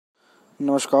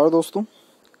नमस्कार दोस्तों,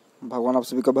 भगवान आप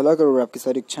सभी का भला करे और आपकी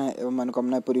सारी इच्छाएं एवं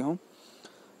मनोकामनाएं पूरी हों।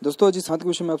 दोस्तों, आज इस हाथ के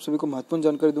विषय में आप सभी को महत्वपूर्ण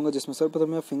जानकारी दूंगा, जिसमें सर्वप्रथम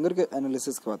मैं फिंगर के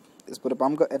एनालिसिस के बाद इस पूरे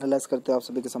पाम का एनालाइज करते आप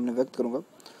सभी के सामने व्यक्त करूंगा।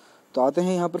 तो आते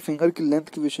हैं यहाँ पर फिंगर की लेंथ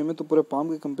के विषय में। तो पूरे पाम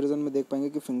के कंपेरिजन में देख पाएंगे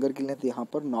कि फिंगर की लेंथ यहाँ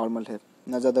पर नॉर्मल है,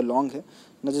 ना ज़्यादा लॉन्ग है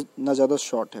ना ज़्यादा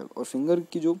शॉर्ट है। और फिंगर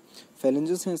की जो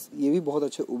फेलेंजेस हैं ये भी बहुत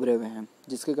अच्छे उभरे हुए हैं,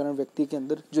 जिसके कारण व्यक्ति के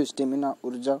अंदर जो स्टेमिना,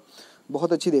 ऊर्जा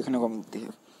बहुत अच्छी देखने को मिलती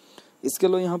है। इसके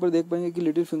अलावा यहाँ पर देख पाएंगे कि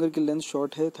लिटिल फिंगर की लेंथ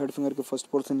शॉर्ट है, थर्ड फिंगर के फर्स्ट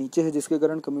पोर से नीचे है, जिसके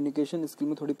कारण कम्युनिकेशन स्किल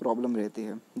में थोड़ी प्रॉब्लम रहती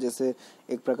है। जैसे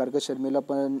एक प्रकार का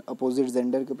शर्मिलापन अपोजिट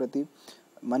जेंडर के प्रति,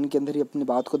 मन के अंदर ही अपनी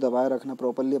बात को दबाए रखना,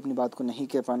 प्रॉपरली अपनी बात को नहीं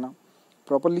कह पाना,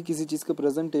 प्रॉपरली किसी चीज़ का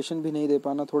प्रेजेंटेशन भी नहीं दे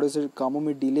पाना, थोड़े से कामों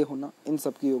में डिले होना, इन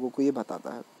सब की योगों को ये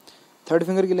बताता है। थर्ड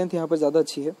फिंगर की लेंथ यहाँ पर ज़्यादा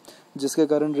अच्छी है, जिसके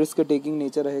कारण रिस्क टेकिंग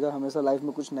नेचर रहेगा। हमेशा लाइफ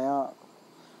में कुछ नया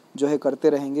जो है करते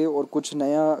रहेंगे और कुछ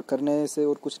नया करने से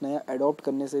और कुछ नया एडॉप्ट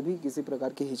करने से भी किसी प्रकार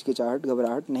की हिचकिचाहट,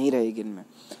 घबराहट नहीं रहेगी इनमें।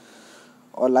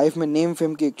 और लाइफ में नेम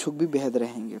फेम के इच्छुक भी बेहद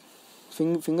रहेंगे।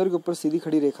 फिंगर के ऊपर सीधी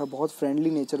खड़ी रेखा बहुत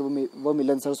फ्रेंडली नेचर व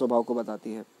मिलनसार स्वभाव को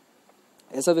बताती है।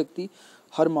 ऐसा व्यक्ति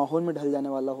हर माहौल में ढल जाने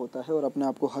वाला होता है और अपने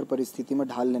आप को हर परिस्थिति में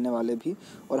ढाल लेने वाले भी,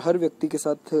 और हर व्यक्ति के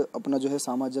साथ अपना जो है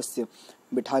सामंजस्य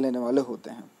बिठा लेने वाले होते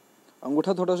हैं।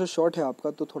 अंगूठा थोड़ा सा शॉर्ट है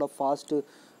आपका, तो थोड़ा फास्ट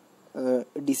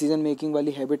डिसीजन मेकिंग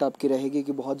वाली हैबिट आपकी रहेगी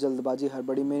कि बहुत जल्दबाजी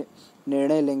हड़बड़ी में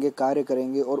निर्णय लेंगे, कार्य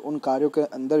करेंगे, और उन कार्यों के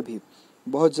अंदर भी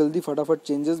बहुत जल्दी फटाफट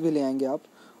चेंजेस भी ले आएंगे आप।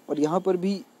 और यहाँ पर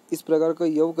भी इस प्रकार का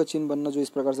यव का चिन्ह बनना जो इस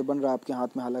प्रकार से बन रहा है आपके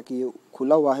हाथ में, हालांकि ये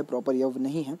खुला हुआ है, प्रॉपर यव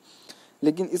नहीं है,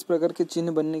 लेकिन इस प्रकार के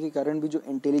चिन्ह बनने के कारण भी जो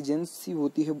इंटेलिजेंसी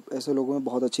होती है ऐसे लोगों में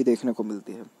बहुत अच्छी देखने को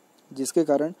मिलती है, जिसके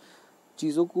कारण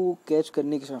चीज़ों को कैच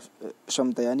करने की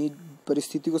क्षमता, यानी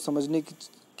परिस्थिति को समझने की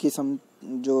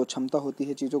जो क्षमता होती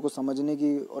है, चीज़ों को समझने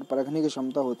की और परखने की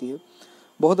क्षमता होती है,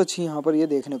 बहुत अच्छी यहाँ पर ये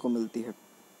देखने को मिलती है।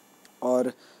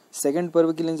 और सेकंड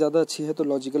पर्व की लेंथ ज़्यादा अच्छी है, तो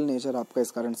लॉजिकल नेचर आपका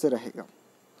इस कारण से रहेगा।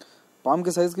 पाम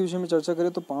के साइज़ के विषय में चर्चा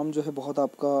करें तो पाम जो है बहुत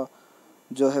आपका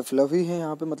जो है फ्लवी है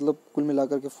यहाँ पे, मतलब कुल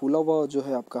मिलाकर के फूला हुआ जो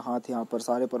है आपका हाथ, यहाँ पर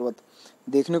सारे पर्वत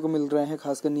देखने को मिल रहे हैं।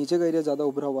 खासकर नीचे का एरिया ज़्यादा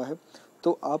उभरा हुआ है,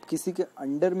 तो आप किसी के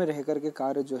अंडर में रह करके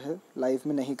कार्य जो है लाइफ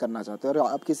में नहीं करना चाहते, और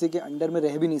आप किसी के अंडर में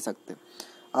रह भी नहीं सकते।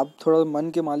 आप थोड़ा मन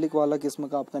के मालिक वाला किस्म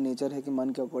का आपका नेचर है कि मन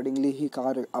के अकॉर्डिंगली ही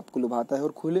कार्य आपको लुभाता है,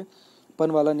 और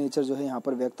खुलेपन वाला नेचर जो है यहाँ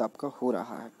पर व्यक्त आपका हो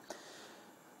रहा है।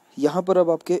 यहाँ पर अब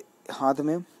आपके हाथ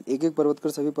में एक एक पर्वत कर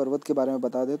सभी पर्वत के बारे में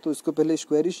बता दें, तो इसको पहले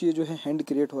स्क्वेरिश ये जो है हैंड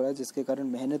क्रिएट हो रहा है, जिसके कारण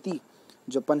मेहनती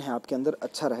जो पन है आपके अंदर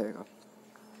अच्छा रहेगा।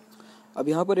 अब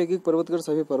यहाँ पर एक एक पर्वत कर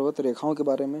सभी पर्वत रेखाओं के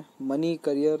बारे में, मनी,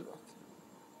 करियर,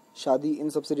 शादी, इन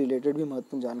सब से रिलेटेड भी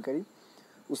महत्वपूर्ण जानकारी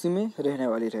उसी में रहने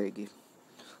वाली रहेगी।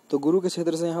 तो गुरु के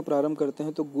क्षेत्र से यहाँ प्रारंभ करते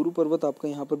हैं। तो गुरु पर्वत आपका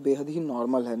यहाँ पर बेहद ही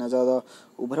नॉर्मल है, ना ज़्यादा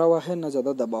उभरा हुआ है ना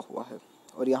ज़्यादा दबा हुआ है।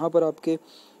 और यहाँ पर आपके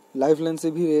लाइफ लाइन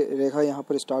से भी रेखा यहाँ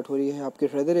पर स्टार्ट हो रही है, आपके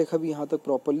हृदय रेखा भी यहाँ तक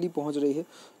प्रॉपरली पहुँच रही है।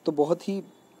 तो बहुत ही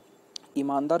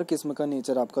ईमानदार किस्म का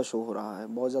नेचर आपका शो हो रहा है।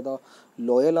 बहुत ज़्यादा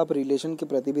लॉयल आप रिलेशन के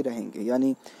प्रति भी रहेंगे,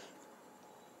 यानी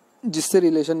जिससे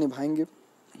रिलेशन निभाएंगे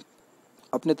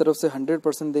अपने तरफ से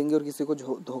 100% देंगे और किसी को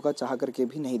धोखा चाह करके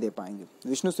भी नहीं दे पाएंगे।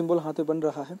 विष्णु सिंबल हाथ में बन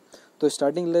रहा है, तो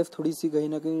स्टार्टिंग लाइफ थोड़ी सी कहीं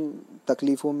ना कहीं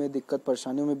तकलीफ़ों में, दिक्कत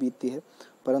परेशानियों में बीतती है,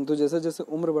 परंतु जैसे जैसे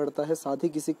उम्र बढ़ता है, साथ ही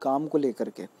किसी काम को लेकर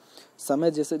के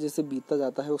समय जैसे जैसे बीतता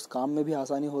जाता है, उस काम में भी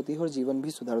आसानी होती है और जीवन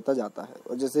भी सुधरता जाता है।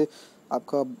 और जैसे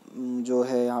आपका जो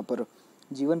है यहाँ पर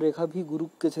जीवन रेखा भी गुरु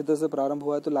के क्षेत्र से प्रारंभ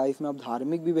हुआ है, तो लाइफ में आप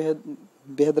धार्मिक भी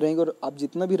बेहद रहेंगे, और आप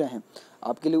जितना भी रहें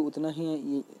आपके लिए उतना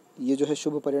ही ये जो है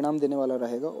शुभ परिणाम देने वाला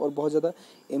रहेगा। और बहुत ज़्यादा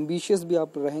एम्बिशियस भी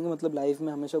आप रहेंगे, मतलब लाइफ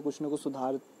में हमेशा कुछ ना कुछ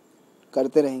सुधार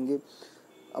करते रहेंगे,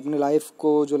 अपने लाइफ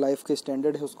को, जो लाइफ के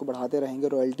स्टैंडर्ड है उसको बढ़ाते रहेंगे,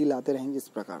 रॉयल्टी लाते रहेंगे। इस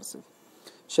प्रकार से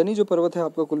शनि जो पर्वत है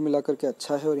आपका कुल मिलाकर के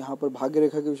अच्छा है। और यहाँ पर भाग्य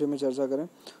रेखा के विषय में चर्चा करें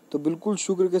तो बिल्कुल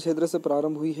शुक्र के क्षेत्र से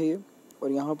प्रारंभ हुई है ये,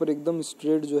 और यहाँ पर एकदम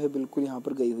स्ट्रेट जो है बिल्कुल यहाँ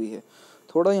पर गई हुई है।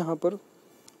 थोड़ा यहाँ पर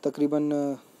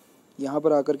तकरीबन यहाँ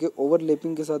पर आकर के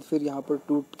ओवरलैपिंग के साथ फिर यहाँ पर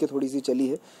टूट के थोड़ी सी चली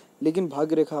है, लेकिन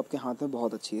भाग्य रेखा आपके हाथ में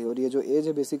बहुत अच्छी है। और ये जो एज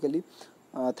है बेसिकली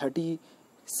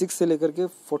 36 से लेकर के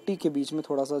 40 के बीच में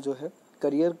थोड़ा सा जो है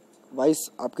करियर वाइज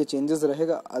आपके चेंजेस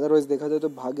रहेगा। अदरवाइज देखा जाए तो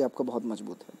भाग्य आपका बहुत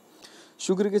मजबूत है।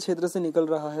 शुक्र के क्षेत्र से निकल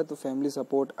रहा है, तो फैमिली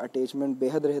सपोर्ट, अटैचमेंट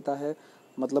बेहद रहता है,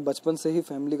 मतलब बचपन से ही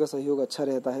फैमिली का सहयोग अच्छा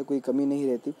रहता है, कोई कमी नहीं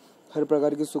रहती, हर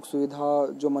प्रकार की सुख सुविधा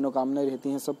जो मनोकामनाएं रहती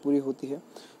हैं सब पूरी होती है।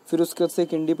 फिर उसके बाद से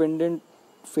एक इंडिपेंडेंट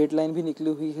फेट लाइन भी निकली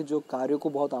हुई है, जो कार्यों को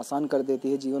बहुत आसान कर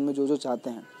देती है। जीवन में जो जो चाहते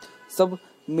हैं सब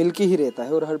मिलके ही रहता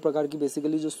है, और हर प्रकार की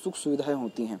बेसिकली जो सुख सुविधाएं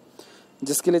होती हैं,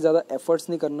 जिसके लिए ज़्यादा एफर्ट्स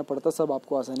नहीं करना पड़ता, सब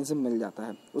आपको आसानी से मिल जाता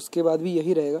है। उसके बाद भी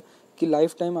यही रहेगा कि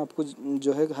लाइफ टाइम आपको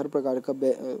जो है हर प्रकार का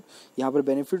यहाँ पर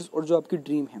बेनिफिट्स और जो आपकी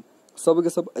ड्रीम है सब के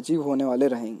सब अचीव होने वाले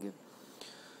रहेंगे।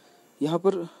 यहाँ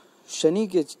पर शनि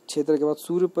के क्षेत्र के बाद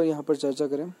सूर्य पर यहाँ पर चर्चा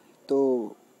करें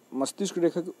तो मस्तिष्क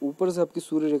रेखा के ऊपर से आपकी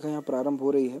सूर्य रेखा यहाँ प्रारंभ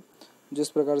हो रही है, जिस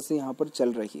प्रकार से यहाँ पर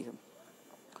चल रही है।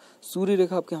 सूर्य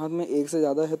रेखा आपके हाथ में एक से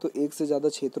ज़्यादा है तो एक से ज़्यादा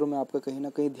क्षेत्रों में आपका कहीं ना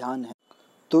कहीं ध्यान है,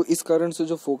 तो इस कारण से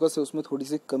जो फोकस है उसमें थोड़ी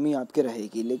सी कमी आपके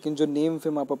रहेगी। लेकिन जो नेम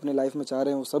फेम आप अपने लाइफ में चाह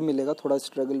रहे हैं वो सब मिलेगा। थोड़ा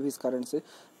स्ट्रगल भी इस कारण से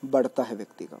बढ़ता है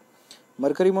व्यक्ति का।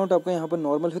 मरकरी माउंट आपका यहाँ पर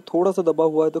नॉर्मल है, थोड़ा सा दबा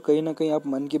हुआ है, तो कहीं ना कहीं आप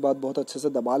मन की बात बहुत अच्छे से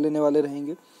दबा लेने वाले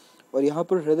रहेंगे। और यहाँ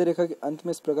पर हृदय रेखा के अंत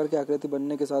में इस प्रकार की आकृति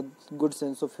बनने के साथ गुड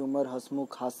सेंस ऑफ ह्यूमर,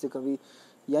 हंसमुख, हास्य कवि,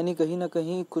 यानी कहीं ना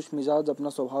कहीं खुश मिजाज, अपना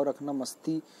स्वभाव रखना,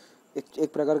 मस्ती,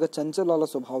 एक प्रकार का चंचल वाला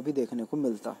स्वभाव भी देखने को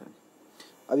मिलता है।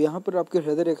 अब यहाँ पर आपके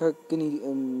हृदय रेखा के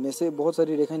में से बहुत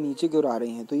सारी रेखाएं नीचे की ओर आ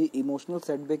रही हैं, तो ये इमोशनल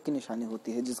सेटबैक की निशानी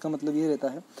होती है, जिसका मतलब ये रहता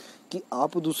है कि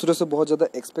आप दूसरे से बहुत ज़्यादा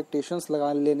एक्सपेक्टेशंस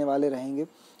लगा लेने वाले रहेंगे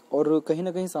और कहीं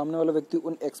ना कहीं सामने वाला व्यक्ति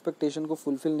उन एक्सपेक्टेशन को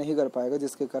फुलफिल नहीं कर पाएगा,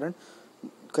 जिसके कारण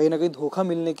कहीं ना कहीं धोखा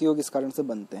मिलने के योग इस कारण से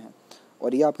बनते हैं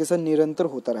और ये आपके साथ निरंतर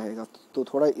होता रहेगा। तो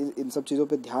थोड़ा इन सब चीज़ों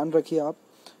पे ध्यान रखिए। आप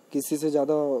किसी से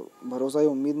ज़्यादा भरोसा या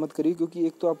उम्मीद मत करिए, क्योंकि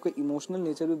एक तो आपका इमोशनल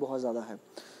नेचर भी बहुत ज़्यादा है।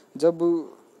 जब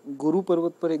गुरु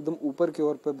पर्वत पर एकदम ऊपर की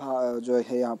ओर पर जो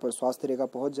है यहाँ पर स्वास्थ्य रेखा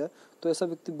पहुँच जाए तो ऐसा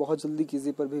व्यक्ति बहुत जल्दी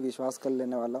किसी पर भी विश्वास कर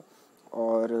लेने वाला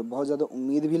और बहुत ज़्यादा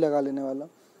उम्मीद भी लगा लेने वाला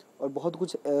और बहुत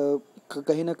कुछ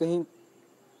कहीं ना कहीं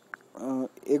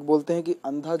एक बोलते हैं कि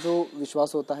अंधा जो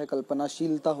विश्वास होता है,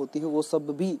 कल्पनाशीलता होती है, वो सब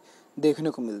भी देखने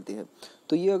को मिलती है।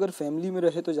 तो ये अगर फैमिली में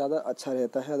रहे तो ज़्यादा अच्छा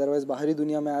रहता है, अदरवाइज़ बाहरी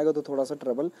दुनिया में आएगा तो थोड़ा सा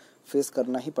ट्रबल फेस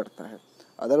करना ही पड़ता है।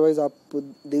 अदरवाइज़ आप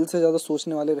दिल से ज़्यादा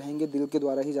सोचने वाले रहेंगे, दिल के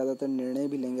द्वारा ही ज़्यादातर निर्णय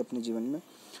भी लेंगे अपने जीवन में।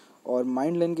 और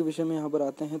माइंड लाइन के विषय में यहाँ पर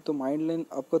आते हैं तो माइंड लाइन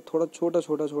आपका थोड़ा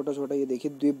छोटा ये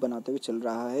देखिए द्वीप बनाते हुए चल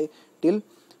रहा है टिल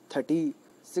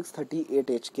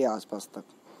 36-38 एज के आसपास तक।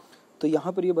 तो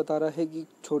यहाँ पर ये बता रहा है कि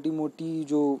छोटी मोटी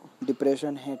जो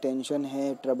डिप्रेशन है, टेंशन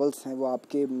है, ट्रबल्स हैं, वो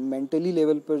आपके मेंटली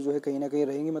लेवल पर जो है कहीं ना कहीं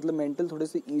रहेंगे। मतलब मेंटल थोड़े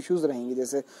से इश्यूज़ रहेंगे,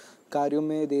 जैसे कार्यों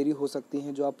में देरी हो सकती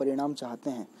है, जो आप परिणाम चाहते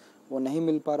हैं वो नहीं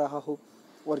मिल पा रहा हो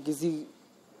और किसी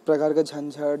प्रकार का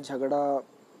झंझट, झगड़ा,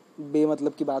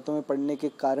 बेमतलब की बातों में पड़ने के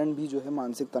कारण भी जो है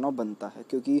मानसिक तनाव बनता है,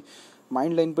 क्योंकि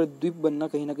माइंड लाइन पर द्वीप बनना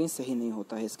कहीं ना कहीं सही नहीं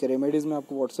होता है। इसके रेमेडीज़ मैं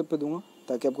आपको व्हाट्सएप पे दूंगा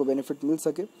ताकि आपको बेनिफिट मिल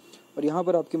सके। और यहाँ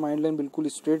पर आपकी माइंड लाइन बिल्कुल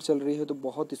स्ट्रेट चल रही है तो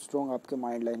बहुत स्ट्रॉन्ग आपके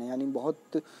माइंड लाइन है, यानी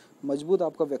बहुत मजबूत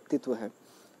आपका व्यक्तित्व है।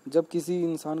 जब किसी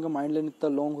इंसान का माइंड लाइन इतना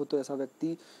लॉन्ग हो तो ऐसा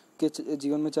व्यक्ति के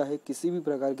जीवन में चाहे किसी भी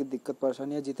प्रकार की दिक्कत,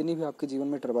 परेशानी या जितनी भी आपके जीवन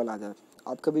में ट्रबल आ जाए,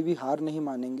 आप कभी भी हार नहीं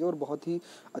मानेंगे और बहुत ही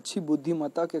अच्छी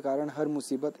बुद्धिमत्ता के कारण हर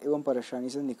मुसीबत एवं परेशानी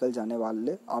से निकल जाने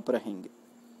वाले आप रहेंगे।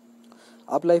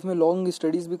 आप लाइफ में लॉन्ग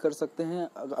स्टडीज़ भी कर सकते हैं।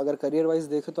 अगर करियर वाइज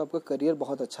देखें तो आपका करियर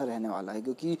बहुत अच्छा रहने वाला है,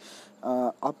 क्योंकि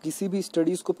आप किसी भी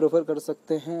स्टडीज़ को प्रेफर कर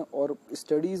सकते हैं और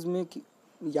स्टडीज़ में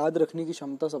याद रखने की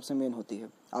क्षमता सबसे मेन होती है,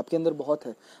 आपके अंदर बहुत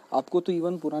है। आपको तो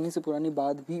इवन पुरानी से पुरानी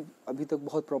बात भी अभी तक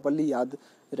बहुत प्रॉपरली याद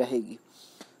रहेगी।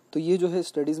 तो ये जो है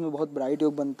स्टडीज़ में बहुत ब्राइट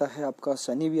योग बनता है। आपका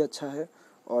शनि भी अच्छा है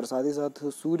और साथ ही साथ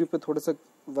सूर्य पे थोड़ा सा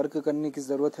वर्क करने की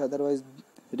ज़रूरत है। अदरवाइज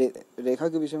रेखा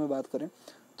के विषय में बात करें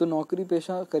तो नौकरी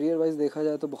पेशा करियर वाइज देखा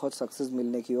जाए तो बहुत सक्सेस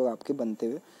मिलने की योग आपके बनते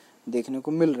हुए देखने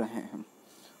को मिल रहे हैं।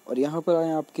 और यहाँ पर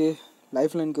आए आपके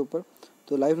लाइफ लाइन के ऊपर,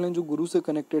 तो लाइफ लाइन जो गुरु से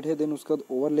कनेक्टेड है, देन उसका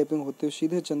ओवरलैपिंग होते हुए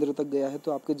सीधे चंद्र तक गया है,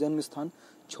 तो आपके जन्म स्थान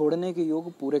छोड़ने के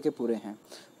योग पूरे के पूरे हैं।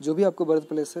 जो भी आपका बर्थ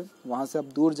प्लेस है वहाँ से आप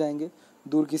दूर जाएंगे,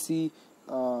 दूर किसी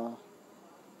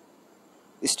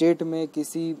स्टेट में,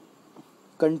 किसी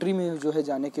कंट्री में जो है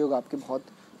जाने के योग आपके बहुत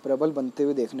प्रबल बनते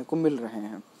हुए देखने को मिल रहे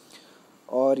हैं।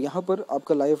 और यहाँ पर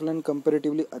आपका लाइफ लाइन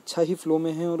कंपेरेटिवली अच्छा ही फ्लो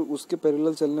में है और उसके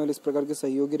पैरेलल चलने वाली इस प्रकार की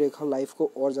सहयोगी रेखा लाइफ को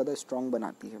और ज़्यादा स्ट्रॉन्ग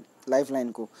बनाती है। लाइफ लाइन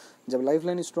को जब लाइफ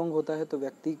लाइन स्ट्रॉन्ग होता है तो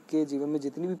व्यक्ति के जीवन में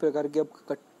जितनी भी प्रकार की अब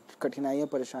कठिनाइयाँ,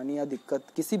 परेशानियाँ, दिक्कत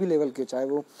किसी भी लेवल के, चाहे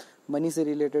वो मनी से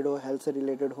रिलेटेड हो, हेल्थ से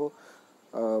रिलेटेड हो,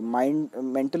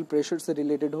 मेंटल प्रेशर से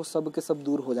रिलेटेड हो, सब के सब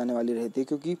दूर हो जाने वाली रहती है,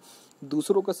 क्योंकि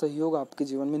दूसरों का सहयोग आपके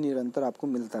जीवन में निरंतर आपको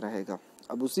मिलता रहेगा।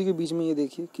 अब उसी के बीच में ये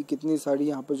देखिए कि कितनी सारी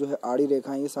यहाँ पर जो है आड़ी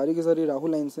रेखाएं, ये सारी की सारी राहु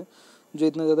लाइन से जो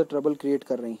इतना ज़्यादा ट्रबल क्रिएट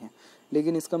कर रही हैं,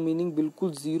 लेकिन इसका मीनिंग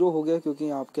बिल्कुल ज़ीरो हो गया, क्योंकि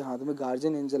आपके हाथ में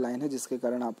गार्जियन एंजल लाइन है, जिसके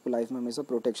कारण आपको लाइफ में हमेशा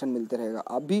प्रोटेक्शन मिलते रहेगा।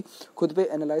 आप भी खुद पे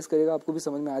एनालाइज करिएगा, आपको भी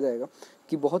समझ में आ जाएगा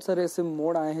कि बहुत सारे ऐसे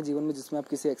मोड़ आए हैं जीवन में जिसमें आप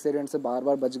किसी एक्सीडेंट से बार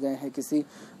बार बच गए हैं, किसी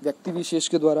व्यक्ति विशेष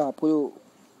के द्वारा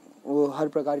आपको हर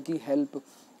प्रकार की हेल्प,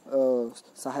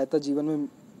 सहायता जीवन में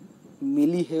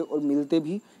मिली है और मिलते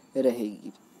भी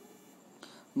रहेगी।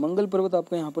 मंगल पर्वत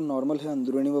आपका यहाँ पर नॉर्मल है,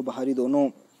 अंदरूनी व बाहरी दोनों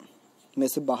में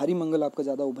से बाहरी मंगल आपका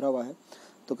ज़्यादा उभरा हुआ है,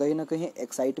 तो कहीं ना कहीं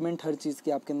एक्साइटमेंट हर चीज़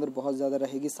की आपके अंदर बहुत ज़्यादा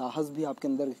रहेगी, साहस भी आपके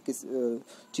अंदर किस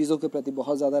चीज़ों के प्रति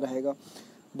बहुत ज़्यादा रहेगा,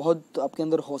 बहुत आपके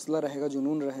अंदर हौसला रहेगा,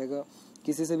 जुनून रहेगा,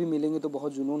 किसी से भी मिलेंगे तो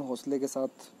बहुत जुनून हौसले के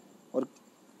साथ। और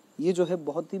ये जो है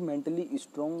बहुत ही मेंटली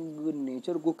स्ट्रॉन्ग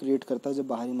नेचर को क्रिएट करता है जब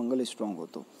बाहरी मंगल स्ट्रॉन्ग हो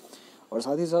तो। और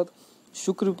साथ ही साथ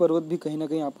शुक्र पर्वत भी कहीं ना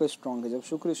कहीं आपका स्ट्रांग है। जब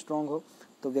शुक्र स्ट्रांग हो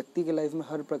तो व्यक्ति के लाइफ में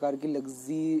हर प्रकार की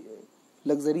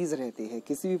लग्जरीज रहती है,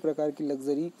 किसी भी प्रकार की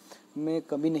लग्जरी में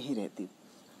कमी नहीं रहती।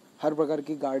 हर प्रकार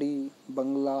की गाड़ी,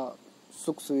 बंगला,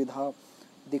 सुख सुविधा,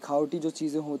 दिखावटी जो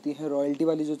चीज़ें होती हैं, रॉयल्टी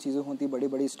वाली जो चीज़ें होती हैं, बड़ी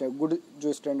बड़ी गुड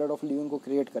जो स्टैंडर्ड ऑफ लिविंग को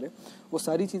क्रिएट करे, वो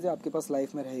सारी चीज़ें आपके पास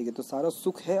लाइफ में रहेगी। तो सारा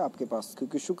सुख है आपके पास,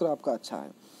 क्योंकि शुक्र आपका अच्छा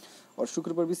है। और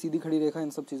शुक्र पर भी सीधी खड़ी रेखा इन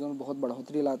सब चीज़ों में बहुत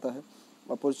बढ़ोतरी लाता है।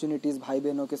 अपॉर्चुनिटीज़, भाई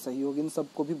बहनों के सहयोग, इन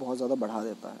सब को भी बहुत ज़्यादा बढ़ा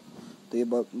देता है। तो ये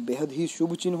बेहद ही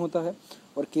शुभ चिन्ह होता है।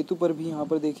 और केतु पर भी यहाँ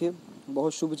पर देखिए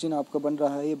बहुत शुभ चिन्ह आपका बन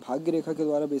रहा है। ये भाग्य रेखा के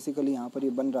द्वारा बेसिकली यहाँ पर ये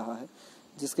बन रहा है,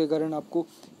 जिसके कारण आपको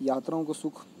यात्राओं को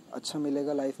सुख अच्छा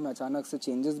मिलेगा। लाइफ में अचानक से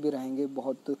चेंजेस भी रहेंगे,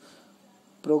 बहुत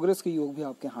प्रोग्रेस के योग भी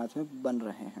आपके हाथ में बन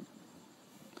रहे हैं।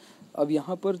 अब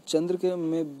यहाँ पर चंद्र के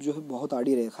में जो है बहुत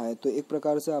आड़ी रेखा है, तो एक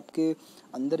प्रकार से आपके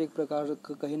अंदर एक प्रकार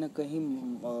का कहीं ना कहीं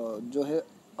जो है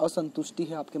असंतुष्टि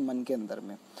है आपके मन के अंदर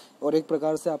में, और एक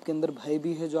प्रकार से आपके अंदर भय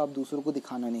भी है जो आप दूसरों को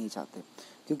दिखाना नहीं चाहते।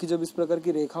 क्योंकि जब इस प्रकार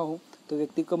की रेखा हो तो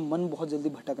व्यक्ति का मन बहुत जल्दी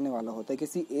भटकने वाला होता है,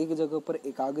 किसी एक जगह पर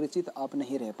एकाग्रचित आप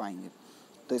नहीं रह पाएंगे।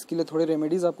 तो इसके लिए थोड़े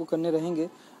रेमेडीज़ आपको करने रहेंगे।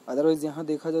 अदरवाइज़ यहाँ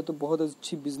देखा जाए तो बहुत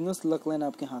अच्छी बिजनेस लक लाइन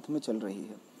आपके हाथ में चल रही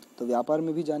है। तो व्यापार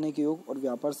में भी जाने के योग और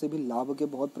व्यापार से भी लाभ के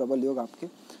बहुत प्रबल योग आपके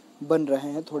बन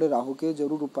रहे हैं। थोड़े राहु के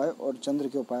जरूर उपाय और चंद्र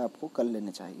के उपाय आपको कर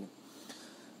लेने चाहिए।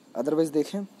 अदरवाइज़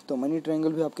देखें तो मनी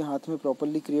ट्रायंगल भी आपके हाथ में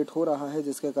प्रॉपरली क्रिएट हो रहा है,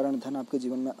 जिसके कारण धन आपके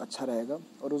जीवन में अच्छा रहेगा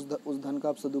और उस धन का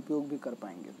आप सदुपयोग भी कर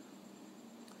पाएंगे।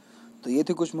 तो ये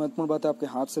थी कुछ महत्वपूर्ण बातें आपके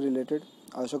हाथ से रिलेटेड।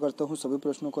 आशा करता हूँ सभी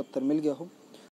प्रश्नों का उत्तर मिल गया हो।